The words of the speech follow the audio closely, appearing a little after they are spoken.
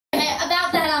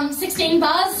16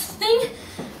 bars thing.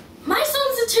 My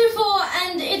song's a 2/4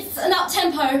 and it's an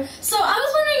up-tempo, so I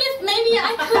was wondering if maybe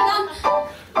I could,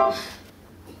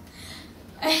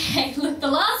 Hey, look, the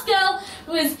last girl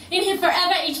was in here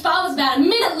forever. Each bar was about a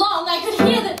minute long. I could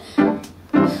hear that...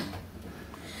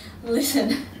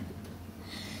 Listen.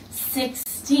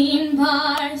 16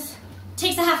 bars.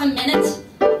 Takes a half a minute.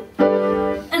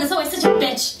 And it's always such a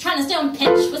bitch, trying to stay on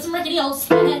pitch with some rickety old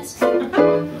spinet.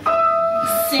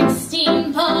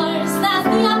 16 bars, that's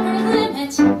the upper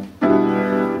limit.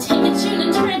 Take a tune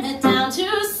and trim it down to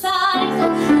size.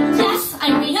 Yes, I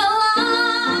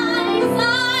realize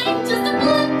I'm just a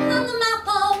blip on the map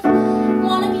of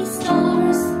wannabe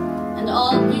stars. And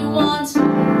all you want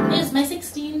is my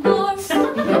 16 bars.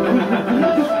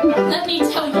 Let me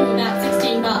tell you about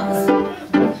 16 bars.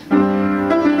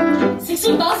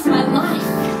 16 bars is my life.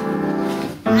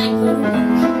 I go to work,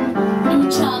 new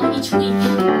job each week.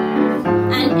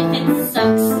 And if it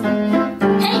sucks,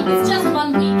 hey, it's just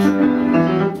 1 week.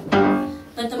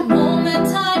 But the moment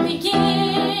I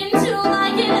begin to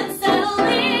like it and settle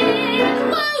in,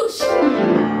 whoosh!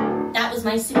 That was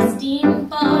my 16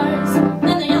 bars.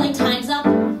 Then the yelling time's up.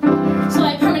 So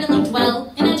I permanently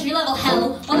dwell in entry-level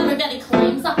hell while everybody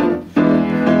claims up.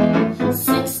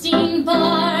 16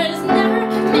 bars, never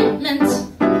commitment.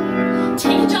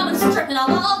 Take a job and strip it of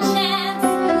all chance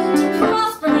to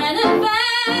prosper and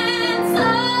advance. I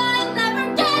never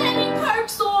get any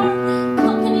perks or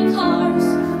company cars,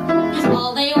 because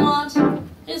all they want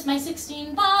is my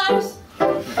 16 bars.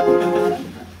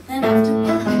 Then after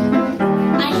work,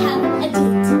 I have a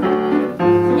date.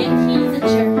 If he's a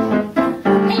jerk,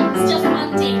 hey, it's just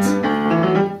 1 date.